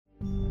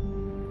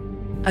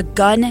a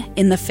gun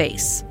in the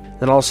face.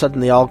 Then all of a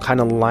sudden, they all kind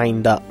of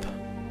lined up.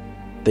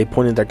 They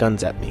pointed their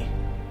guns at me.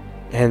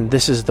 And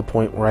this is the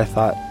point where I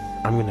thought,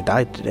 I'm going to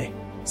die today.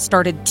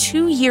 Started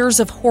 2 years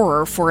of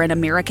horror for an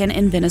American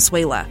in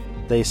Venezuela.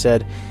 They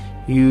said,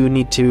 you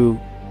need to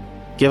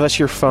give us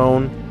your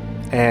phone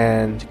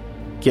and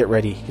get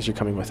ready because you're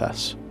coming with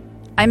us.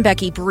 I'm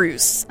Becky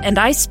Bruce, and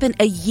I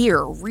spent a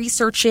year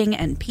researching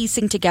and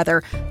piecing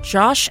together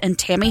Josh and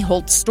Tammy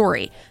Holt's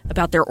story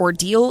about their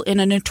ordeal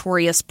in a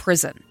notorious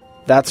prison.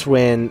 That's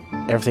when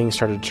everything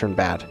started to turn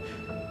bad.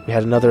 We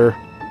had another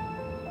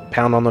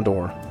pound on the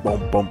door.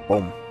 Boom, boom,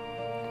 boom.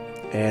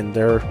 And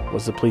there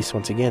was the police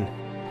once again.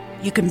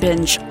 You can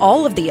binge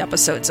all of the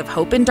episodes of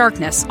Hope in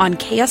Darkness on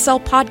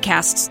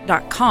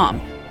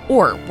KSLpodcasts.com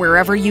or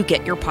wherever you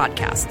get your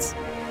podcasts.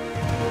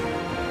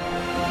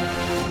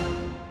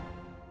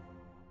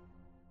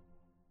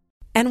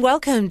 And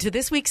welcome to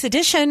this week's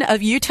edition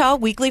of Utah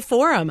Weekly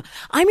Forum.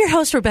 I'm your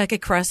host, Rebecca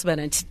Cressman,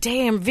 and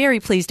today I'm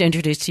very pleased to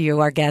introduce to you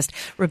our guest,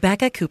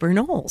 Rebecca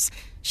Cooper-Knowles.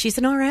 She's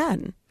an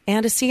RN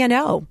and a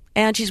CNO,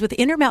 and she's with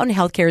Intermountain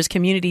Healthcare's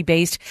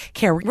community-based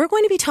care. We're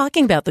going to be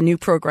talking about the new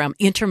program,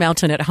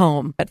 Intermountain at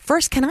Home. But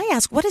first, can I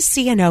ask, what does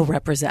CNO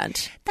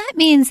represent? That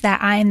means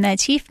that I'm the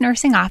Chief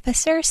Nursing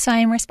Officer, so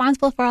I'm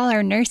responsible for all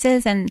our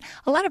nurses and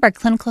a lot of our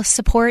clinical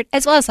support,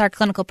 as well as our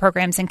clinical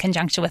programs in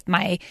conjunction with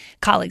my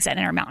colleagues at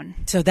Intermountain.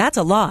 So that's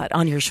a lot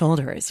on your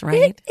shoulders,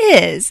 right? It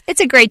is.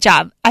 It's a great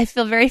job. I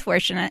feel very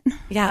fortunate.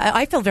 Yeah,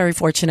 I feel very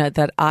fortunate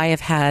that I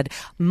have had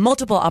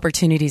multiple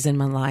opportunities in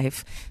my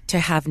life to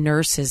have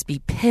nurses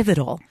be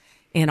pivotal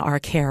in our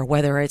care,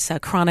 whether it's a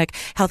chronic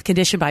health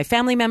condition by a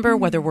family member,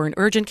 whether we're in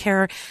urgent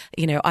care,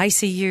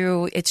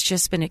 ICU. It's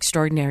just been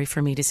extraordinary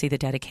for me to see the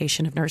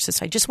dedication of nurses.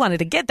 So I just wanted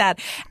to get that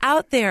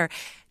out there.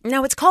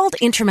 Now, it's called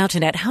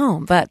Intermountain at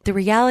Home, but the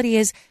reality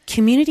is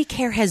community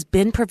care has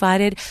been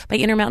provided by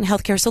Intermountain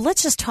Healthcare. So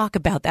let's just talk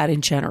about that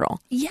in general.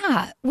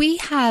 Yeah, we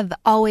have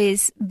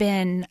always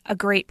been a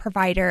great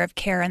provider of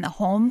care in the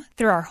home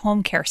through our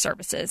home care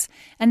services.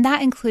 And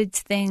that includes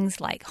things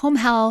like home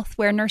health,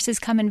 where nurses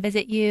come and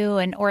visit you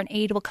or an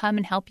aide will come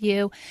and help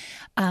you.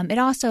 It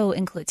also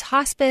includes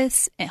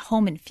hospice,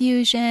 home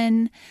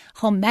infusion,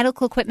 home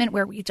medical equipment,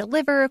 where we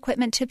deliver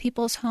equipment to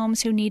people's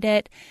homes who need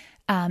it.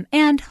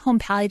 And home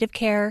palliative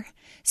care.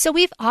 So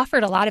we've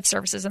offered a lot of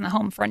services in the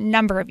home for a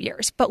number of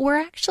years, but we're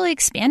actually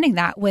expanding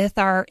that with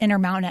our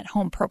Intermountain at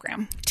Home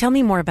program. Tell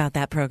me more about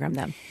that program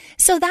then.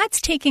 So that's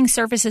taking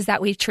services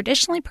that we've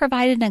traditionally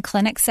provided in a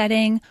clinic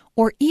setting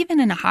or even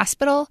in a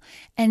hospital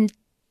and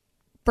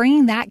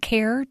bringing that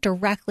care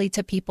directly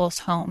to people's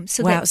homes.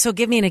 So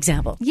give me an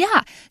example.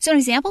 Yeah. So an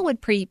example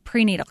would be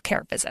prenatal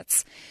care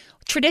visits.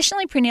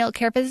 Traditionally, prenatal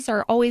care visits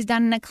are always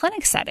done in a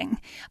clinic setting,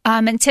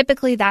 and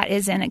typically that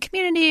is in a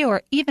community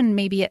or even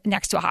maybe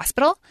next to a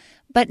hospital.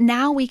 But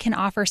now we can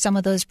offer some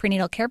of those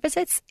prenatal care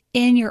visits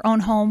in your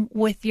own home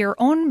with your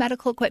own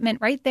medical equipment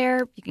right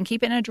there. You can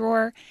keep it in a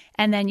drawer,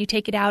 and then you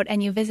take it out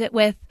and you visit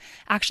with,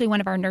 actually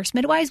one of our nurse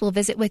midwives will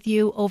visit with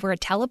you over a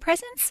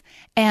telepresence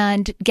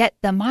and get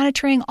the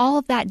monitoring, all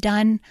of that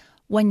done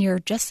when you're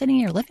just sitting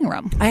in your living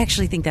room. I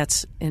actually think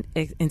that's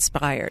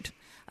inspired.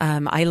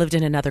 I lived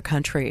in another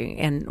country,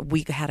 and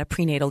we had a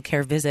prenatal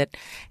care visit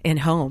in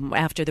home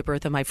after the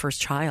birth of my first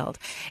child.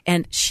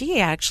 And she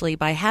actually,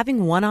 by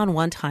having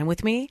one-on-one time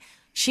with me,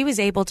 she was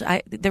able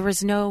to, there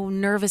was no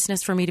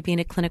nervousness for me to be in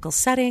a clinical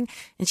setting.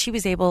 And she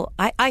was able,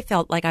 I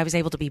felt like I was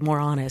able to be more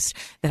honest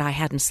that I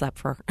hadn't slept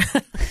for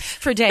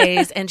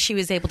days. And she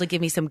was able to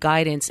give me some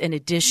guidance in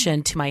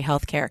addition to my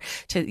health care,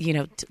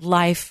 to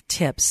life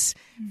tips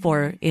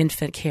for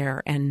infant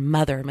care and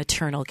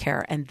maternal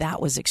care. And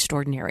that was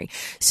extraordinary.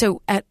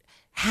 So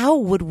how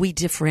would we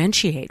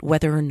differentiate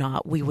whether or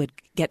not we would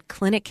get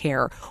clinic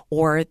care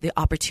or the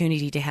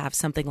opportunity to have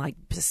something like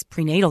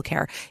prenatal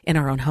care in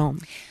our own home?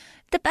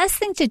 The best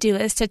thing to do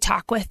is to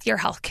talk with your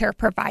healthcare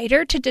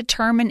provider to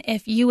determine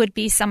if you would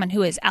be someone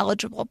who is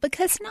eligible,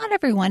 because not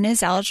everyone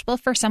is eligible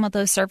for some of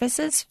those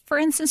services. For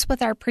instance,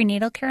 with our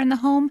prenatal care in the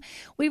home,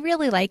 we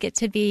really like it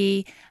to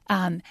be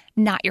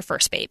not your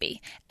first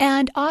baby,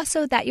 and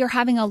also that you're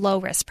having a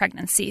low-risk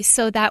pregnancy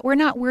so that we're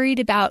not worried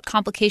about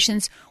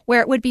complications,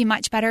 where it would be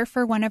much better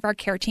for one of our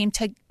care team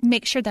to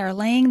make sure they're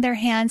laying their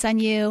hands on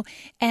you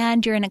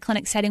and you're in a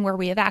clinic setting where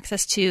we have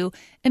access to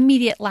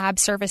immediate lab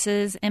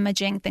services,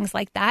 imaging, things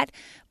like that.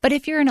 But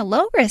if you're in a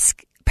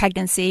low-risk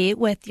pregnancy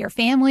with your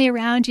family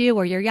around you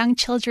or your young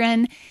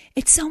children,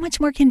 it's so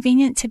much more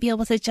convenient to be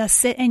able to just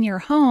sit in your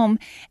home.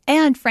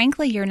 And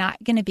frankly, you're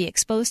not going to be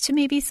exposed to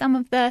maybe some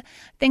of the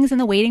things in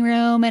the waiting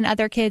room and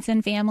other kids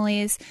and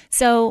families.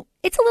 So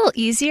it's a little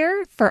easier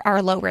for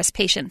our low-risk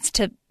patients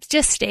to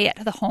just stay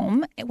at the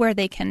home where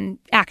they can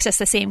access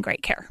the same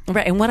great care.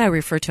 Right. And what I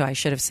refer to, I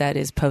should have said,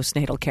 is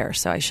postnatal care.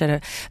 So I should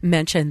have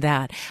mentioned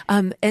that.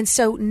 And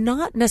so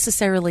not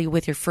necessarily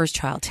with your first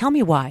child. Tell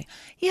me why.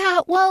 Yeah,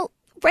 well,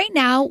 right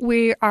now,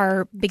 we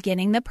are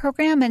beginning the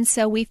program, and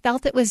so we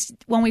felt it was,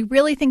 when we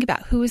really think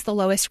about who is the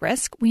lowest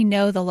risk, we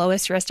know the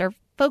lowest risk are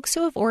folks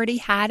who have already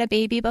had a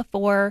baby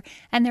before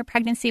and their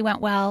pregnancy went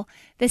well,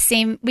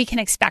 we can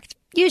expect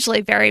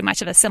usually very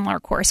much of a similar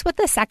course with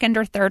the second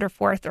or third or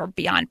fourth or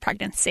beyond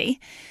pregnancy.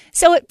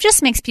 So it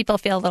just makes people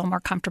feel a little more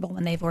comfortable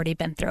when they've already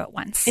been through it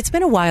once. It's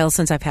been a while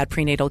since I've had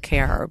prenatal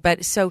care,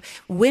 but so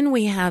when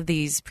we have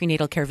these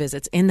prenatal care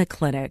visits in the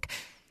clinic,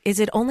 is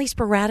it only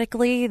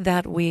sporadically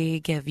that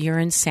we give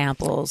urine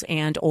samples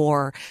and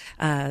or,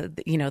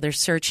 they're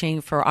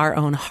searching for our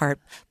own heart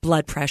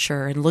blood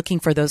pressure and looking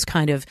for those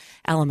kind of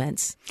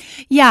elements?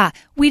 Yeah,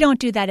 we don't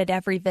do that at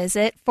every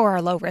visit for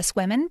our low-risk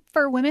women.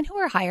 For women who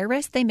are higher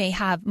risk, they may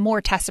have more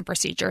tests and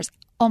procedures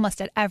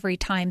almost at every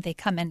time they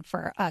come in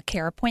for a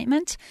care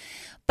appointment.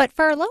 But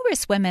for our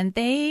low-risk women,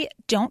 they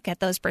don't get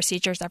those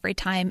procedures every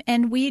time.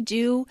 And we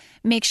do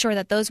make sure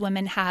that those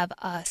women have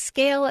a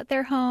scale at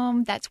their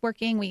home that's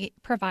working. We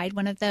provide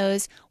one of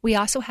those. We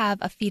also have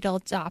a fetal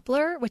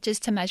Doppler, which is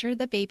to measure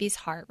the baby's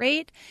heart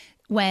rate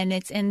when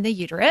it's in the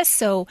uterus.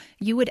 So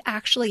you would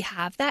actually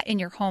have that in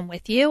your home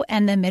with you,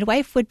 and the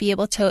midwife would be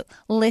able to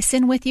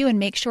listen with you and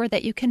make sure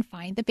that you can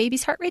find the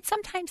baby's heart rate.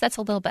 Sometimes that's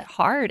a little bit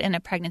hard in a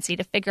pregnancy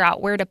to figure out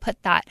where to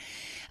put that,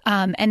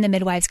 and the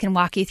midwives can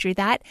walk you through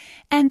that.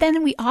 And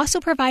then we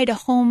also provide a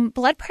home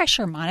blood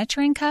pressure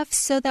monitoring cuff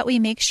so that we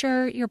make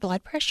sure your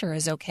blood pressure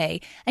is okay.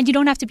 And you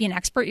don't have to be an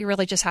expert. You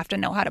really just have to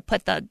know how to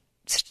put the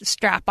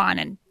strap on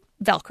and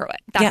Velcro it.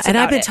 That's and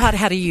I've been it. taught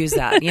how to use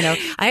that.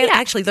 I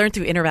actually learned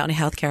through Intermountain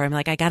Healthcare. I'm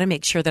like, I got to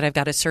make sure that I've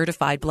got a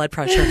certified blood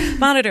pressure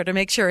monitor to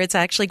make sure it's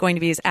actually going to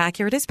be as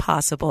accurate as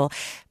possible.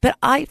 But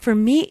for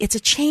me, it's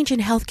a change in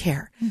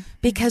healthcare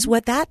because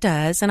what that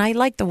does, and I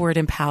like the word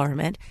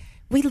empowerment,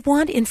 we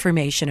want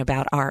information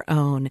about our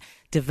own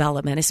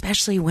development,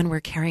 especially when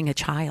we're carrying a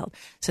child.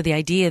 So the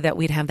idea that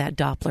we'd have that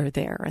Doppler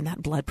there and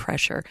that blood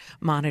pressure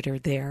monitor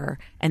there,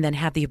 and then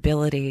have the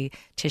ability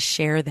to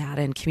share that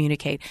and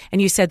communicate.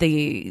 And you said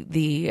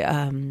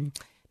the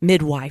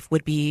midwife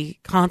would be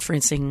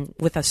conferencing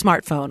with a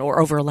smartphone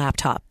or over a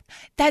laptop.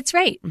 That's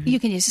right. Mm-hmm. You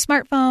can use a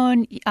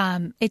smartphone.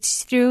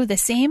 It's through the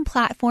same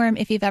platform.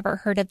 If you've ever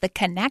heard of the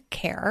Connect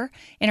Care,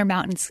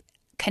 Intermountain's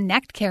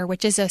Connect Care,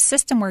 which is a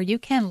system where you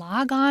can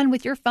log on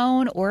with your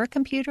phone or a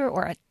computer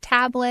or a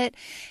tablet,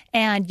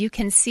 and you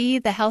can see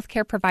the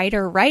healthcare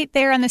provider right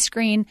there on the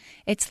screen.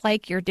 It's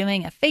like you're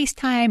doing a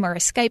FaceTime or a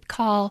Skype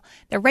call.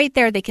 They're right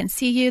there. They can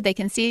see you. They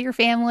can see your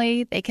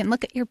family. They can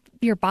look at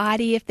your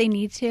body if they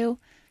need to.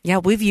 Yeah,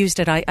 we've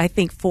used it, I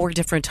think, 4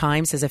 different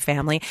times as a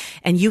family.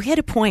 And you hit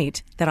a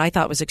point that I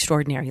thought was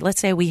extraordinary. Let's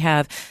say we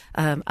have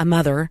a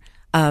mother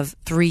of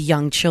 3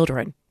 young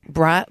children,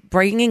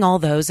 bringing all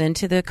those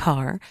into the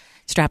car,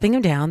 strapping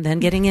them down, then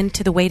getting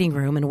into the waiting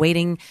room and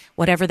waiting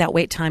whatever that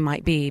wait time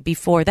might be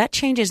before. That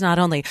changes not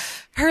only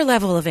her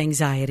level of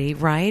anxiety,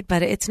 right,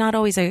 but it's not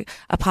always a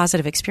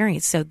positive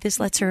experience. So this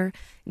lets her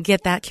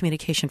get that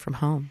communication from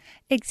home.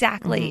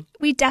 Exactly.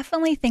 Mm-hmm. We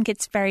definitely think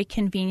it's very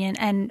convenient.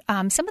 And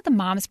some of the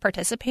moms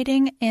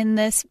participating in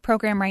this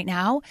program right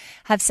now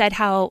have said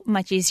how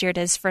much easier it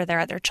is for their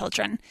other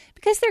children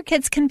because their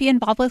kids can be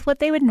involved with what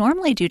they would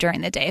normally do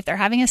during the day. If they're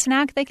having a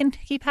snack, they can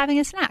keep having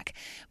a snack,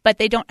 but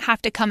they don't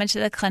have to come into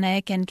the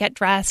clinic and get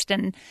dressed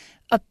and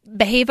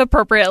behave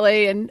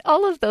appropriately and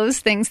all of those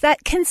things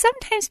that can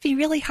sometimes be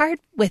really hard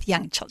with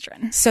young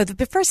children. So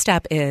the first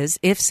step is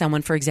if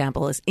someone, for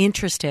example, is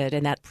interested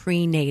in that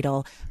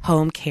prenatal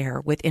home care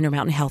with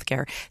Intermountain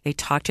Healthcare, they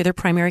talk to their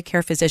primary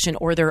care physician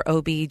or their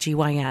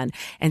OB/GYN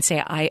and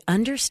say, I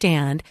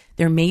understand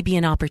there may be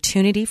an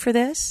opportunity for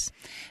this.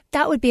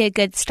 That would be a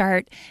good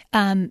start.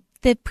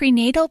 The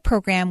prenatal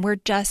program, we're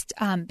just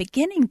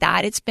beginning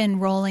that. It's been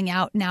rolling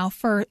out now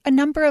for a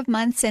number of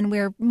months, and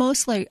we're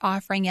mostly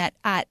offering it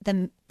at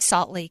the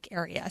Salt Lake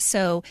area,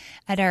 so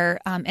at our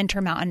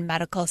Intermountain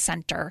Medical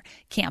Center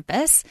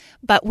campus.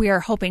 But we are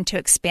hoping to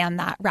expand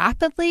that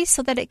rapidly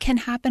so that it can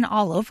happen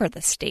all over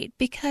the state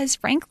because,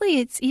 frankly,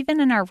 it's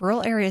even in our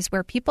rural areas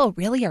where people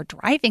really are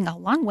driving a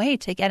long way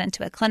to get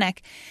into a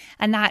clinic,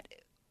 and that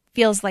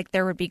feels like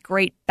there would be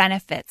great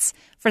benefits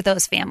for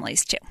those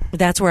families too.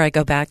 That's where I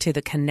go back to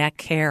the Connect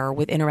Care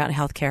with Intermountain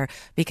Healthcare,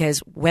 because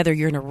whether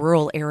you're in a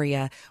rural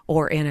area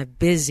or in a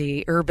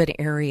busy urban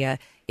area,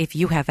 if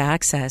you have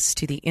access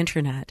to the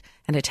internet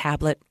and a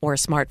tablet or a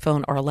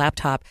smartphone or a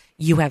laptop,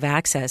 you have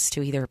access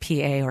to either a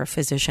PA or a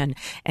physician,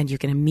 and you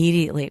can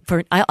immediately,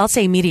 I'll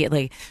say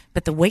immediately,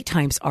 but the wait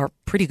times are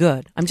pretty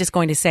good. I'm just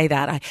going to say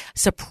that.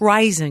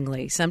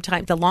 Surprisingly,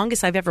 sometimes the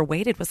longest I've ever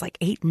waited was like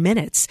 8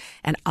 minutes,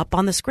 and up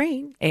on the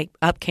screen,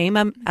 up came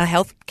a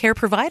healthcare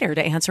provider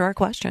to answer our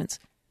questions.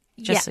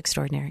 Just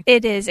extraordinary.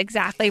 It is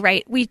exactly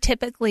right. We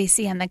typically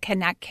see in the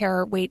Connect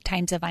Care wait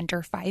times of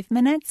under 5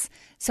 minutes.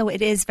 So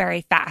it is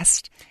very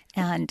fast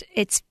and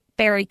it's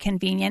very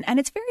convenient and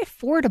it's very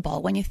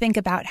affordable when you think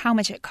about how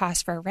much it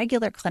costs for a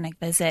regular clinic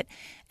visit.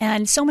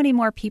 And so many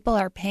more people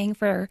are paying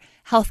for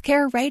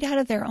healthcare right out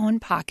of their own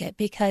pocket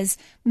because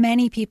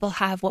many people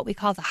have what we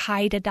call the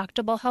high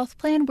deductible health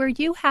plan where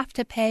you have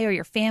to pay or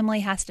your family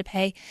has to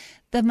pay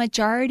the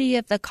majority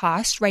of the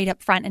cost right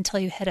up front until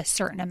you hit a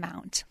certain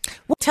amount.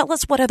 Well, tell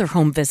us what other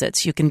home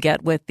visits you can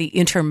get with the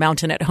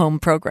Intermountain at Home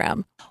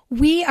program.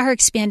 We are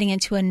expanding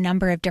into a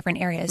number of different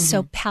areas.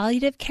 So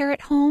palliative care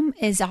at home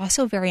is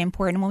also very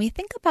important. When we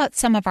think about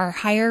some of our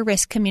higher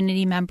risk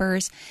community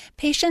members,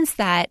 patients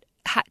that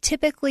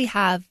typically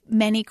have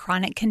many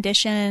chronic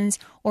conditions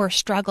or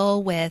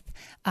struggle with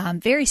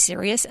very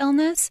serious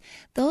illness,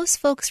 those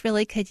folks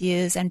really could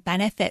use and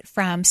benefit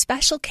from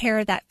special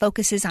care that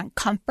focuses on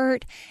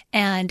comfort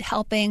and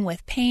helping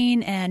with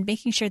pain and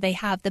making sure they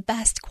have the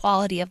best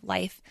quality of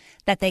life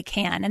that they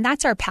can. And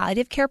that's our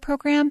palliative care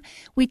program.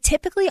 We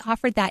typically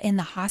offered that in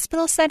the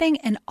hospital setting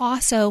and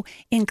also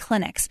in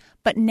clinics.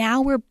 But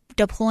now we're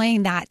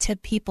deploying that to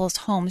people's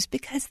homes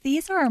because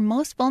these are our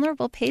most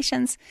vulnerable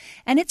patients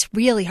and it's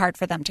really hard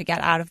for them to get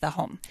out of the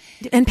home.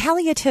 And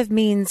palliative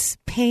means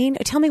pain?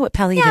 Tell me what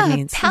palliative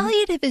means.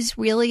 Palliative is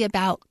really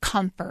about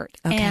comfort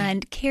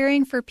and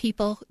caring for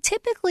people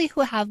typically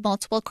who have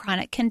multiple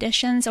chronic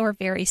conditions or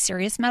very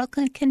serious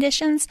medical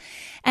conditions,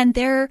 and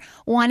they're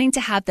wanting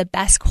to have the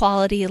best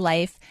quality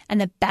life and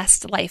the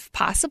best life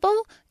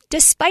possible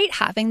despite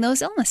having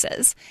those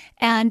illnesses.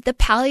 And the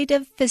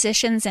palliative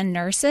physicians and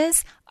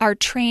nurses are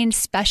trained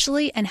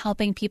specially in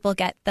helping people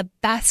get the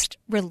best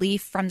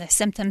relief from the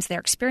symptoms they're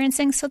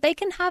experiencing so they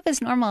can have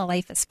as normal a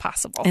life as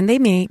possible. And they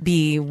may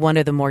be one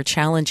of the more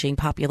challenging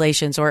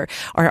populations or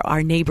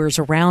our neighbors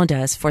around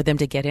us for them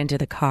to get into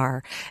the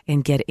car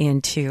and get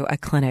into a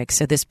clinic.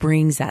 So this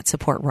brings that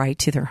support right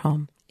to their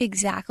home.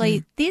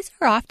 Exactly. These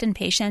are often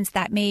patients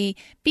that may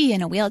be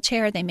in a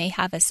wheelchair. They may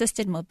have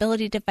assisted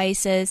mobility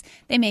devices.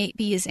 They may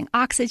be using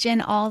oxygen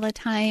all the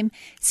time.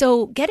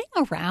 So getting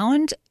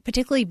around,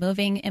 particularly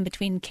moving in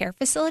between care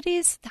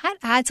facilities, that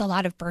adds a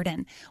lot of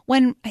burden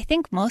when I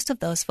think most of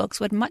those folks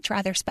would much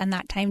rather spend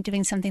that time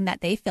doing something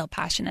that they feel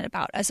passionate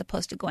about as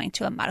opposed to going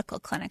to a medical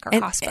clinic or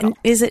hospital. And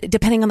is it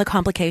depending on the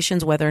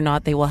complications, whether or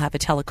not they will have a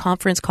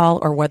teleconference call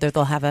or whether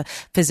they'll have a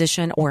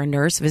physician or a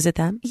nurse visit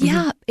them?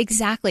 Yeah,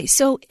 exactly.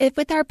 So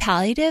with our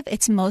palliative,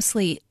 it's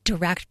mostly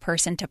direct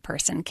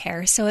person-to-person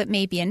care. So it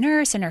may be a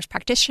nurse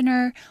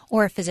practitioner,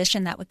 or a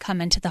physician that would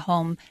come into the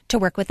home to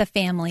work with the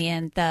family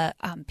and the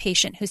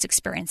patient who's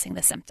experiencing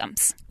the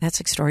symptoms. That's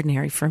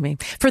extraordinary for me.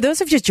 For those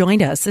who've just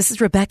joined us, this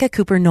is Rebecca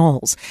Cooper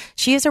Knowles.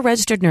 She is a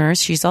registered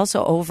nurse. She's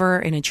also over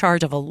and in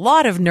charge of a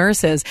lot of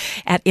nurses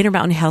at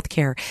Intermountain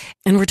Healthcare.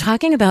 And we're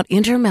talking about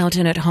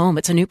Intermountain at Home.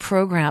 It's a new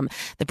program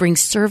that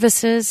brings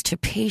services to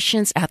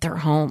patients at their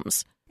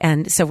homes.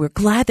 And so we're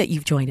glad that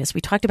you've joined us. We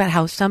talked about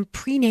how some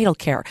prenatal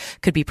care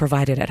could be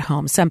provided at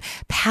home. Some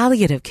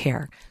palliative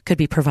care could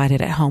be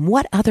provided at home.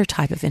 What other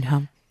type of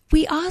in-home?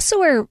 We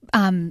also are,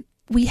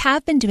 we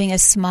have been doing a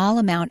small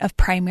amount of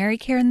primary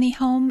care in the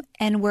home,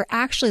 and we're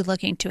actually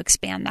looking to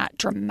expand that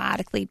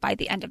dramatically by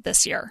the end of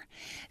this year.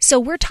 So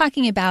we're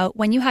talking about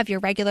when you have your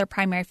regular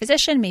primary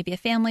physician, maybe a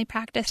family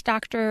practice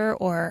doctor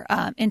or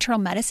internal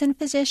medicine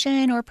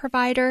physician or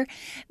provider,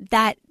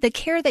 that the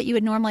care that you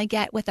would normally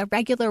get with a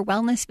regular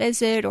wellness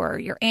visit or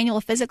your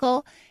annual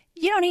physical,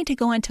 you don't need to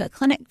go into a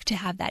clinic to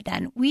have that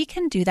done. We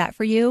can do that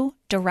for you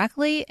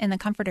directly in the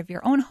comfort of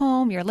your own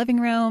home, your living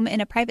room, in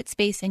a private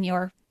space in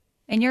your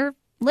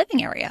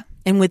living area.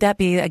 And would that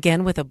be,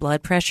 again, with a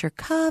blood pressure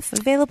cuff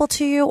available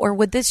to you? Or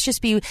would this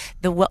just be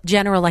the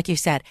general, like you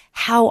said,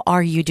 how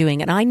are you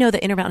doing? And I know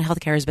that Intermountain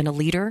Healthcare has been a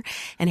leader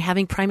in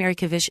having primary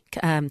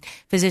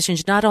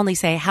physicians not only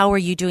say, how are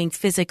you doing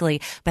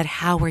physically, but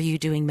how are you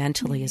doing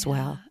mentally as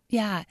well?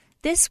 Yeah.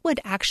 This would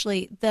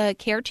actually, the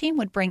care team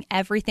would bring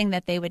everything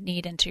that they would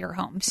need into your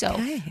home.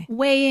 So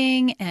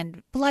weighing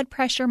and blood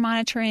pressure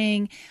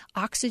monitoring,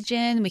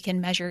 oxygen. We can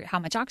measure how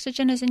much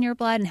oxygen is in your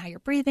blood and how your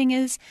breathing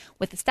is.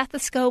 With the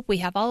stethoscope, we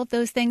have all of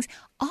those things.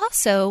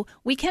 Also,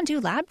 we can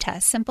do lab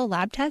tests, simple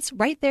lab tests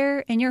right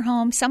there in your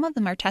home. Some of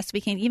them are tests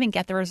we can even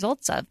get the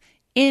results of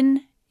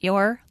in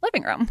your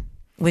living room.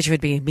 Which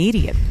would be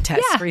immediate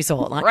test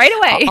result. Right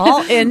away.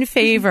 All in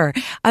favor.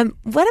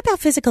 What about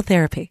physical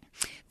therapy?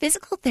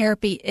 Physical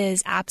therapy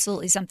is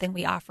absolutely something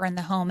we offer in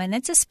the home, and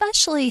it's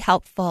especially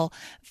helpful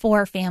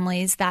for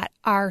families that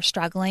are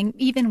struggling,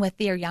 even with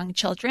their young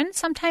children.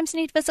 Sometimes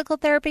need physical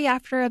therapy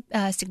after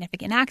a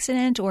significant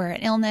accident or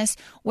an illness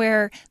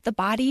where the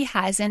body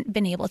hasn't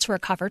been able to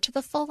recover to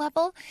the full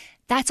level.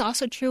 That's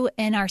also true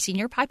in our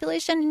senior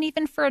population and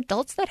even for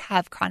adults that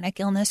have chronic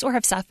illness or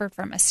have suffered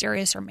from a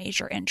serious or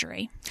major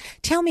injury.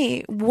 Tell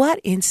me, what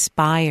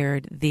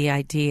inspired the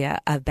idea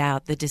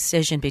about the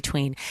decision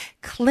between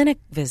clinic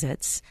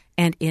visits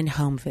and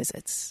in-home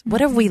visits? What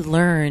have we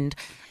learned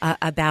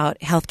about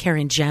healthcare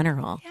in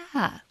general?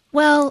 Yeah.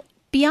 Well,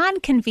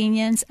 beyond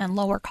convenience and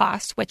lower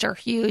cost, which are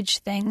huge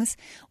things,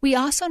 we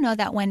also know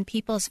that when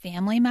people's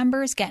family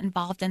members get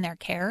involved in their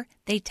care,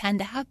 they tend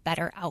to have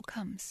better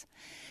outcomes.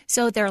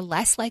 So they're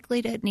less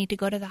likely to need to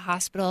go to the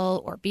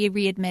hospital or be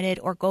readmitted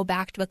or go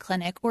back to a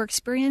clinic or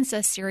experience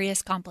a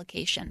serious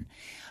complication.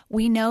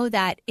 We know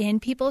that in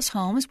people's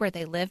homes where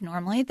they live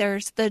normally,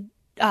 there's the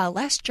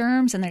less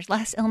germs and there's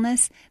less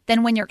illness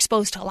than when you're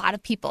exposed to a lot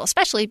of people,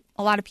 especially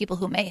a lot of people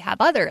who may have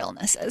other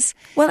illnesses.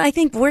 Well, I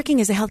think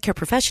working as a healthcare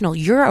professional,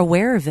 you're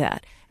aware of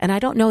that. And I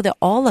don't know that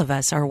all of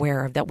us are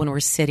aware of that when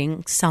we're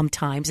sitting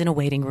sometimes in a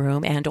waiting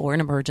room and or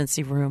an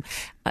emergency room.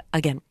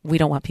 Again, we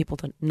don't want people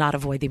to not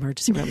avoid the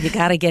emergency room. You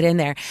got to get in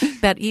there.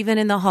 But even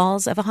in the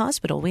halls of a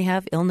hospital, we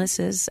have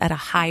illnesses at a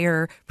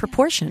higher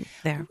proportion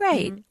there.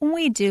 Right. Mm-hmm.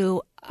 We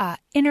do.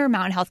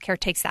 Intermountain Healthcare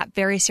takes that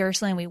very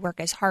seriously, and we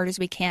work as hard as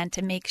we can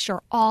to make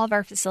sure all of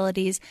our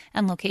facilities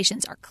and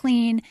locations are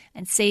clean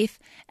and safe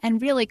and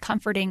really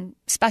comforting,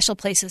 special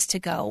places to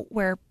go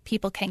where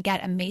people can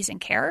get amazing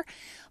care.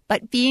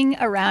 But being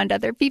around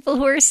other people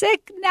who are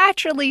sick,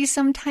 naturally,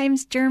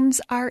 sometimes germs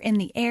are in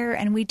the air,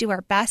 and we do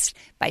our best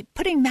by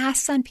putting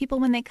masks on people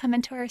when they come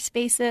into our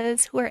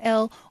spaces who are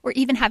ill, or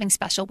even having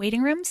special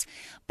waiting rooms.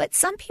 But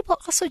some people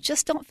also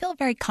just don't feel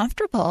very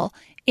comfortable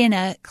in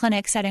a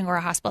clinic setting or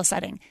a hospital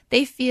setting.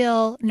 They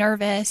feel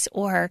nervous,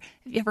 or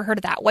have you ever heard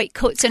of that white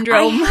coat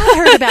syndrome? I have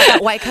heard about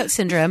that white coat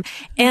syndrome,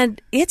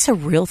 and it's a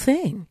real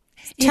thing.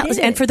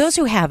 And for those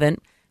who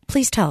haven't,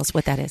 please tell us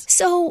what that is.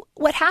 So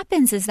what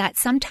happens is that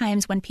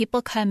sometimes when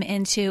people come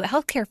into a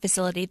healthcare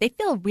facility, they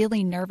feel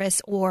really nervous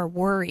or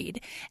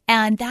worried.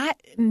 And that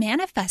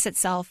manifests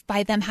itself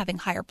by them having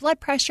higher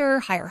blood pressure,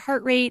 higher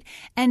heart rate,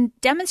 and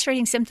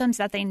demonstrating symptoms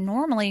that they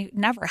normally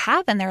never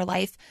have in their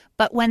life.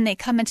 But when they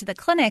come into the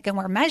clinic and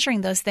we're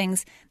measuring those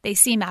things, they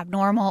seem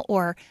abnormal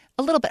or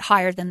a little bit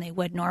higher than they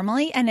would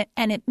normally. And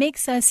it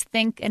makes us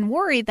think and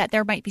worry that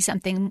there might be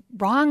something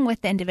wrong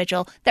with the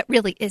individual that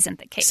really isn't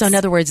the case. So in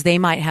other words, they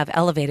might have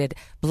elevated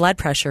blood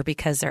pressure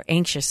because they're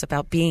anxious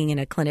about being in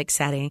a clinic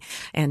setting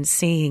and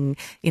seeing,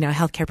 a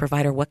healthcare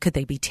provider. What could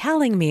they be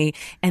telling me?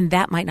 And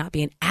that might not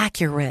be an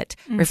accurate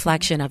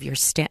reflection of your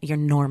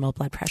normal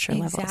blood pressure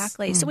levels.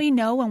 Exactly. So we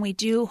know when we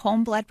do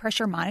home blood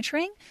pressure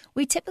monitoring,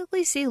 we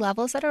typically see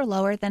levels that are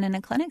lower than in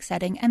a clinic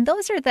setting. And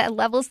those are the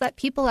levels that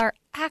people are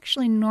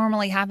actually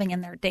normally having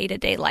in their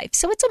day-to-day life.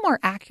 So it's a more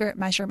accurate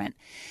measurement.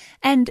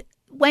 And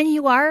when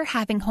you are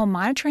having home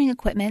monitoring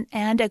equipment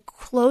and a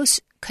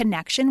close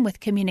connection with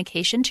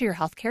communication to your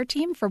healthcare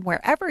team from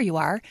wherever you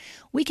are,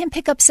 we can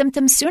pick up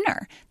symptoms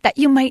sooner that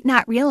you might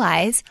not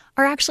realize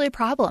are actually a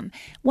problem.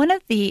 One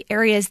of the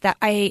areas that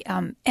I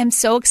am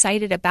so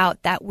excited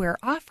about that we're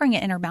offering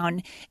at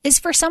Intermountain is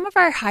for some of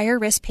our higher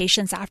risk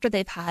patients after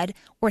they've had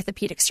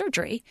orthopedic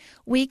surgery,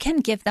 we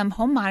can give them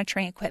home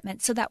monitoring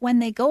equipment so that when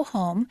they go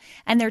home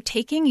and they're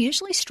taking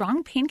usually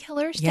strong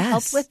painkillers to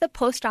help with the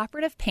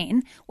post-operative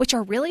pain, which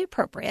are really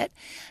appropriate,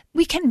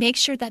 we can make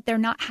sure that they're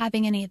not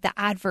having any of the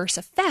adverse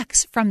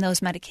effects from those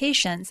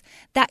medications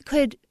that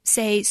could,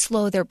 say,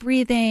 slow their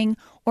breathing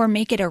or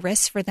make it a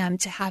risk for them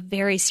to have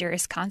very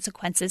serious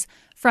consequences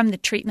from the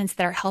treatments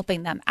that are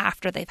helping them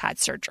after they've had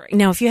surgery.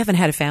 Now, if you haven't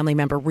had a family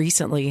member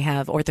recently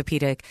have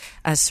orthopedic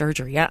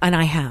surgery, and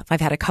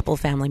I've had a couple of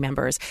family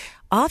members,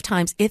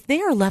 oftentimes if they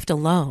are left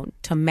alone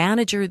to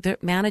manage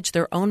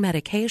their own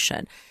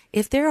medication,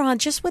 if they're on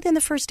just within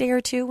the first day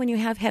or two when you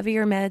have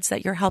heavier meds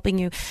that you're helping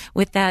you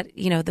with that,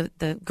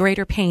 the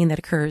greater pain that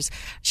occurs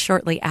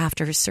shortly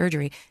after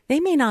surgery, they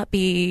may not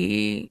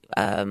be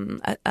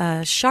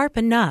sharp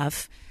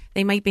enough.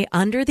 They might be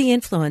under the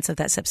influence of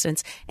that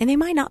substance, and they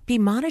might not be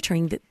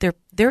monitoring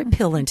their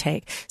pill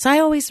intake. So I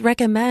always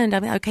recommend,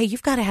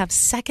 you've got to have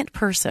second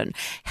person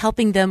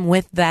helping them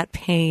with that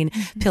pain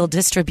pill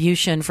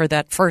distribution for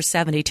that first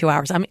 72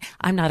 hours.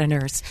 I'm not a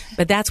nurse,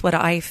 but that's what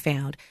I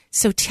found.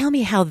 So tell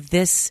me how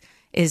this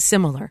is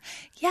similar.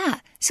 Yeah.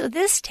 So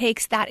this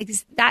takes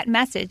that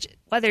message,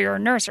 whether you're a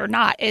nurse or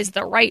not, is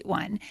the right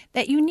one,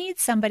 that you need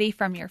somebody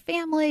from your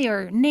family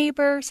or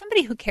neighbor,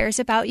 somebody who cares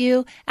about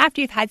you after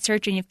you've had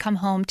surgery and you've come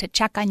home to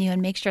check on you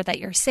and make sure that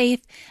you're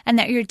safe and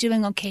that you're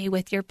doing okay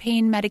with your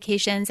pain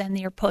medications and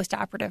your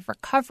post-operative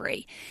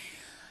recovery.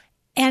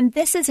 And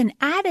this is an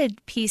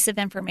added piece of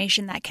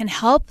information that can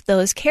help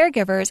those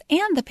caregivers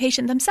and the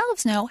patient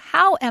themselves know,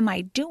 how am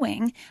I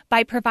doing?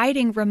 By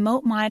providing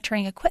remote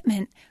monitoring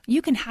equipment,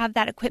 you can have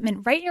that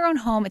equipment right in your own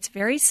home. It's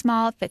very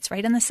small, it fits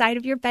right on the side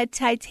of your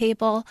bedside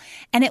table,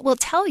 and it will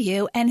tell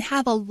you and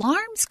have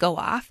alarms go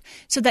off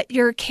so that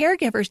your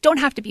caregivers don't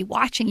have to be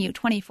watching you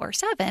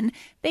 24/7.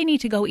 They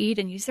need to go eat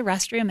and use the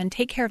restroom and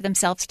take care of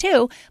themselves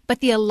too, but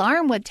the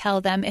alarm would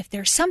tell them if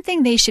there's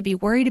something they should be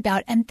worried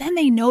about, and then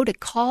they know to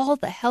call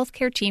the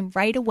healthcare team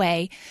right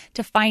away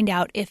to find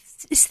out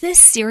is this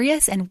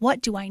serious and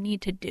what do I need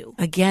to do?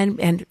 Again,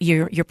 and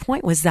your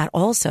point was that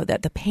also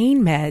that the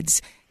pain meds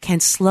can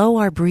slow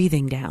our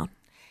breathing down.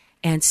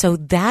 And so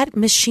that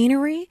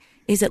machinery,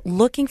 is it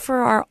looking for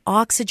our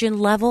oxygen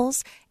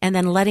levels and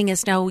then letting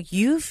us know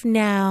you've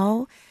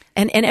now...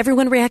 And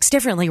everyone reacts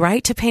differently,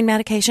 right, to pain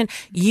medication.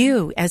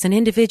 You, as an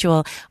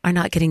individual, are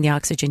not getting the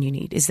oxygen you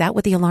need. Is that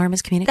what the alarm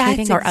is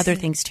communicating, or other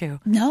things too?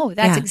 No,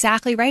 that's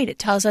exactly right. It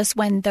tells us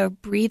when the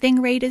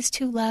breathing rate is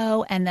too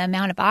low and the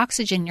amount of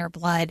oxygen in your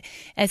blood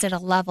is at a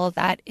level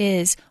that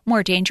is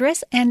more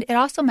dangerous. And it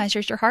also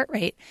measures your heart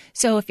rate.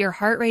 So if your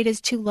heart rate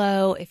is too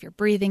low, if your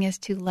breathing is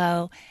too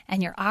low,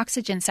 and your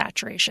oxygen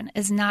saturation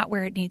is not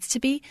where it needs to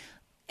be,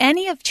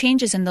 any of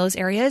changes in those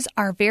areas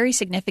are very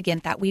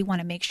significant that we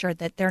want to make sure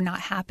that they're not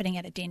happening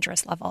at a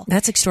dangerous level.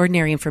 That's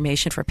extraordinary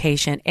information for a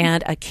patient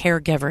and a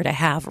caregiver to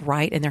have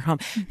right in their home.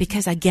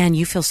 Because again,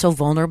 you feel so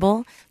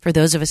vulnerable for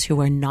those of us who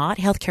are not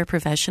healthcare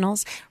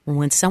professionals.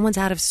 When someone's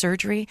out of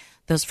surgery,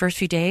 those first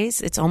few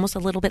days, it's almost a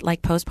little bit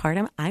like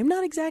postpartum. I'm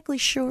not exactly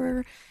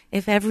sure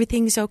if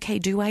everything's okay.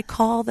 Do I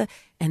call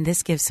and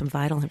this gives some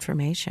vital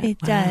information. It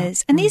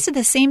does. And these are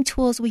the same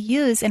tools we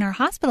use in our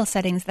hospital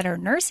settings that our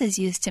nurses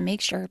use to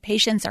make sure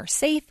patients are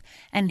safe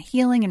and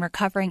healing and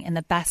recovering in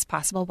the best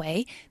possible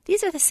way.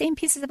 These are the same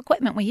pieces of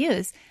equipment we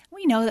use.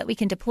 We know that we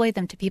can deploy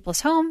them to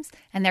people's homes,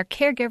 and their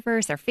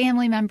caregivers, their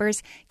family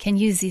members can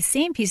use these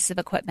same pieces of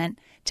equipment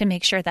to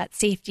make sure that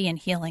safety and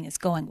healing is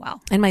going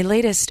well. And my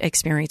latest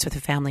experience with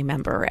a family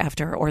member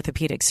after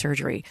orthopedic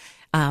surgery,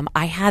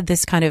 I had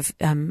this kind of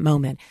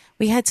moment.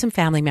 We had some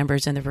family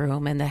members in the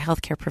room, and the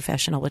healthcare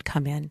professional would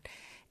come in,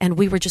 and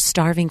we were just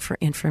starving for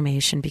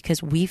information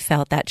because we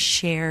felt that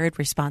shared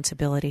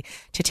responsibility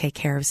to take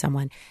care of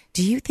someone.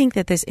 Do you think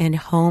that this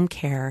in-home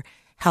care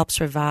helps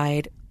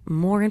provide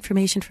more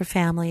information for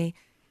families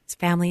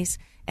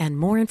and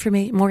more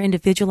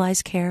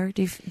individualized care?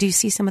 Do you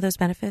see some of those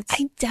benefits?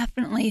 I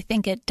definitely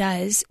think it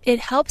does. It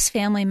helps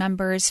family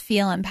members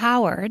feel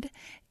empowered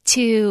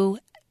to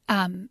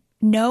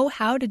know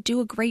how to do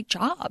a great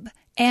job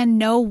and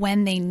know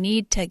when they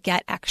need to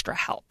get extra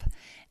help.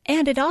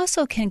 And it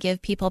also can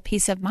give people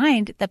peace of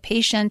mind. The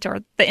patient or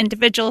the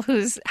individual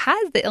who's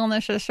has the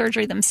illness or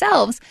surgery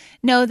themselves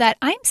know that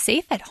I'm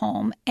safe at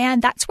home,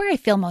 and that's where I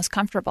feel most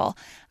comfortable.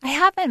 I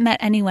haven't met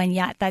anyone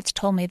yet that's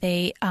told me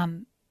they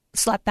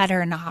slept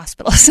better in a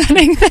hospital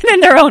setting than in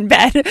their own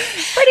bed.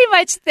 Pretty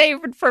much they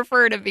would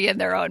prefer to be in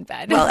their own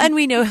bed. Well, and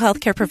we know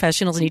healthcare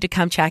professionals need to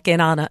come check in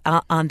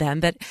on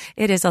them, but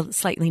it is a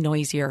slightly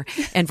noisier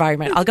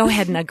environment. I'll go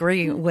ahead and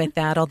agree with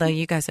that, although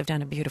you guys have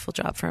done a beautiful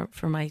job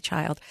for my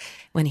child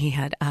when he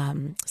had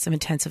some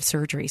intensive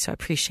surgery, so I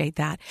appreciate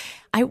that.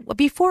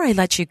 Before I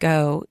let you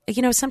go,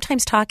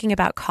 sometimes talking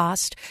about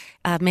cost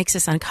makes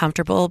us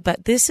uncomfortable,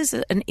 but this is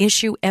an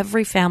issue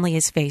every family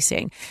is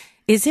facing.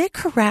 Is it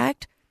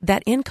correct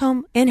that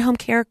in-home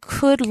care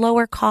could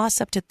lower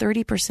costs up to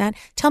 30%?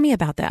 Tell me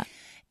about that.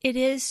 It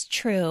is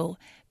true,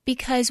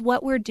 because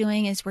what we're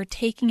doing is we're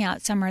taking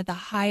out some of the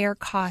higher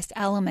cost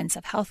elements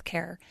of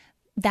healthcare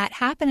that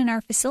happen in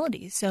our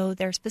facilities. So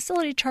there's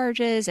facility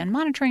charges and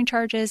monitoring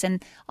charges,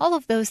 and all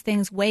of those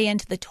things weigh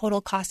into the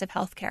total cost of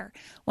healthcare.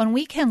 When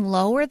we can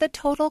lower the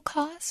total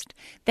cost,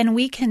 then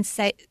we can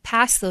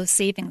pass those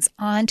savings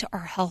on to our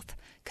health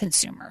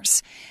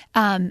consumers.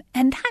 And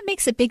that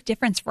makes a big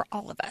difference for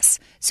all of us.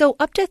 So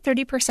up to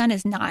 30%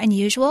 is not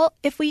unusual.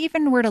 If we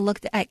even were to look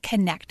at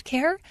Connect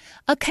Care,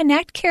 a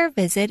Connect Care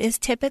visit is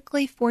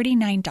typically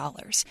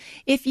 $49.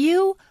 If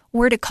you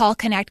were to call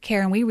Connect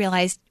Care and we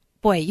realized,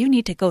 boy, you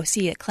need to go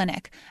see a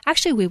clinic,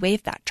 actually, we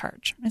waive that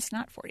charge. It's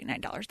not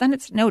 $49. Then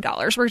it's no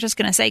dollars. We're just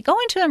going to say, go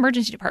into the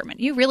emergency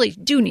department. You really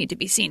do need to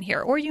be seen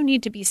here, or you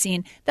need to be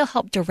seen. They'll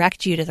help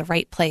direct you to the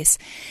right place.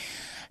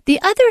 The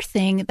other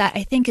thing that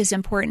I think is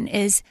important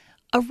is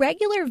a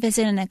regular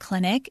visit in a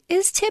clinic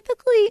is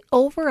typically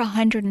over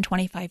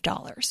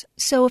 $125.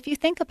 So if you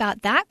think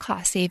about that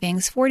cost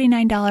savings,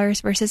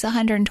 $49 versus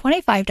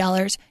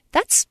 $125,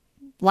 that's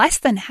less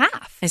than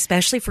half.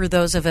 Especially for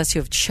those of us who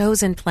have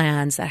chosen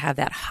plans that have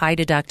that high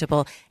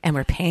deductible and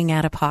we're paying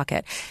out of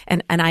pocket.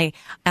 And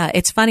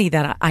it's funny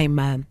that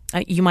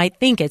you might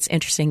think it's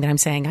interesting that I'm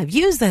saying I've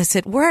used this,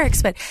 it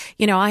works. But,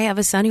 I have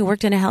a son who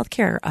worked in a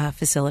healthcare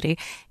facility,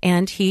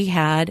 and he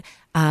had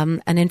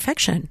an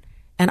infection.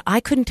 And I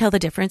couldn't tell the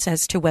difference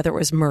as to whether it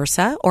was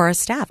MRSA or a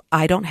staph.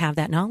 I don't have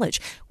that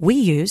knowledge. We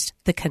used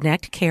the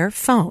Connect Care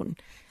phone,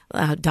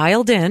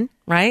 dialed in,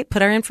 right?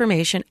 Put our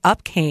information,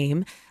 up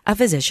came a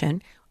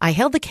physician. I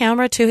held the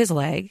camera to his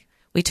leg.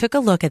 We took a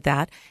look at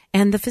that,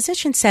 and the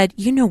physician said,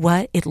 you know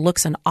what? It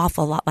looks an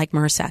awful lot like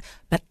MRSA,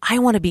 but I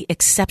want to be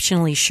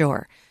exceptionally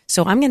sure.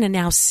 So I'm going to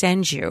now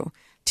send you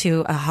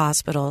to a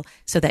hospital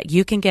so that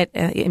you can get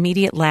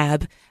immediate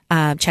lab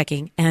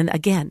checking. And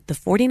again, the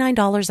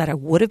 $49 that I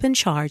would have been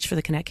charged for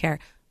the Connect Care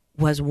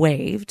was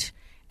waived,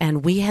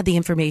 and we had the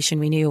information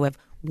we knew of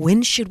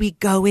when should we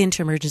go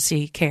into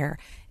emergency care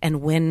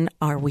and when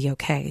are we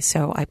okay.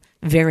 So I'm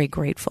very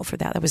grateful for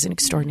that. That was an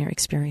extraordinary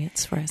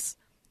experience for us.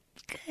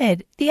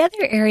 Good. The other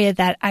area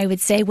that I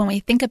would say when we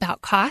think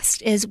about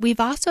cost is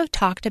we've also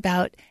talked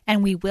about,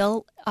 and we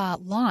will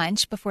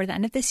launch before the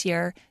end of this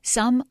year,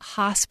 some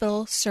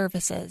hospital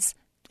services,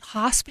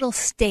 hospital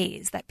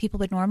stays that people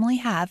would normally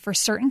have for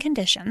certain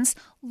conditions,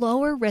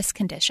 lower risk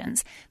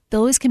conditions.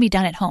 Those can be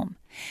done at home.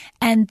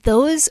 And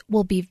those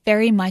will be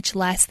very much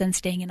less than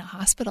staying in a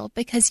hospital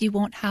because you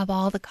won't have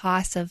all the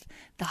costs of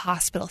the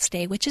hospital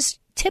stay, which is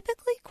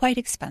typically quite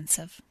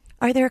expensive.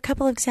 Are there a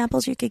couple of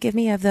examples you could give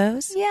me of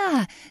those?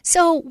 Yeah.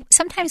 So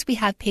sometimes we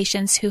have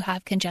patients who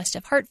have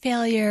congestive heart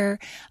failure,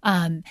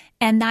 and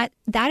that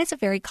is a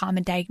very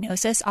common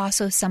diagnosis.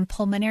 Also, some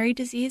pulmonary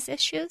disease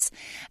issues.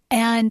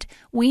 And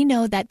we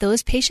know that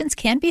those patients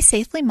can be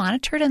safely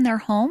monitored in their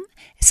home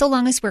so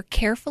long as we're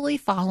carefully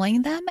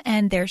following them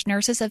and there's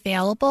nurses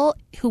available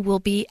who will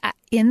be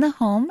in the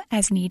home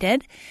as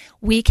needed.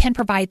 We can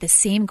provide the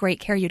same great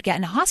care you'd get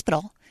in a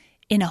hospital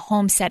in a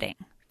home setting.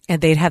 And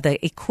they'd have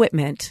the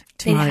equipment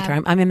to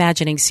monitor. I'm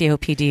imagining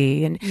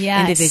COPD and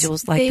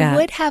individuals like that. They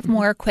would have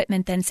more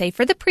equipment than, say,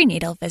 for the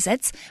prenatal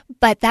visits,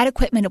 but that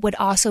equipment would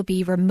also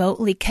be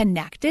remotely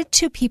connected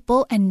to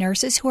people and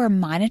nurses who are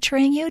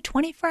monitoring you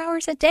 24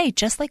 hours a day,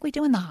 just like we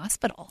do in the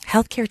hospital.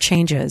 Healthcare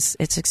changes.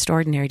 It's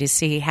extraordinary to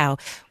see how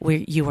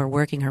we are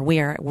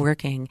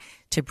working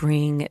to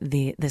bring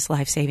this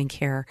life-saving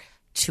care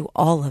to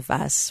all of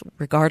us,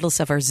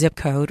 regardless of our zip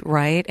code,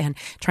 right? And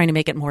trying to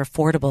make it more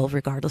affordable,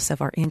 regardless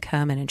of our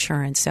income and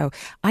insurance. So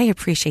I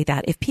appreciate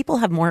that. If people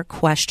have more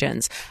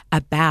questions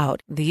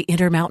about the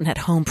Intermountain at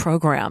Home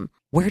program,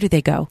 where do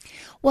they go?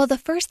 Well, the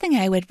first thing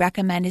I would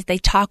recommend is they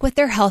talk with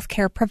their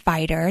healthcare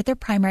provider, their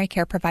primary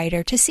care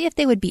provider, to see if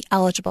they would be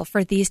eligible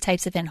for these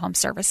types of in-home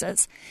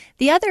services.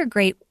 The other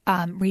great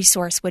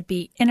resource would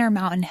be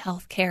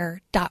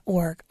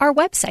intermountainhealthcare.org, our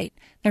website.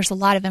 There's a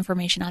lot of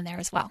information on there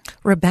as well.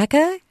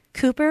 Rebecca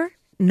Cooper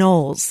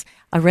Knowles,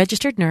 a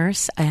registered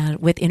nurse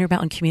with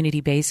Intermountain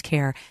Community-Based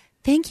Care.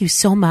 Thank you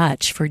so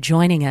much for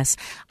joining us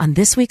on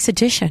this week's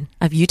edition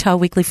of Utah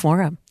Weekly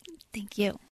Forum. Thank you.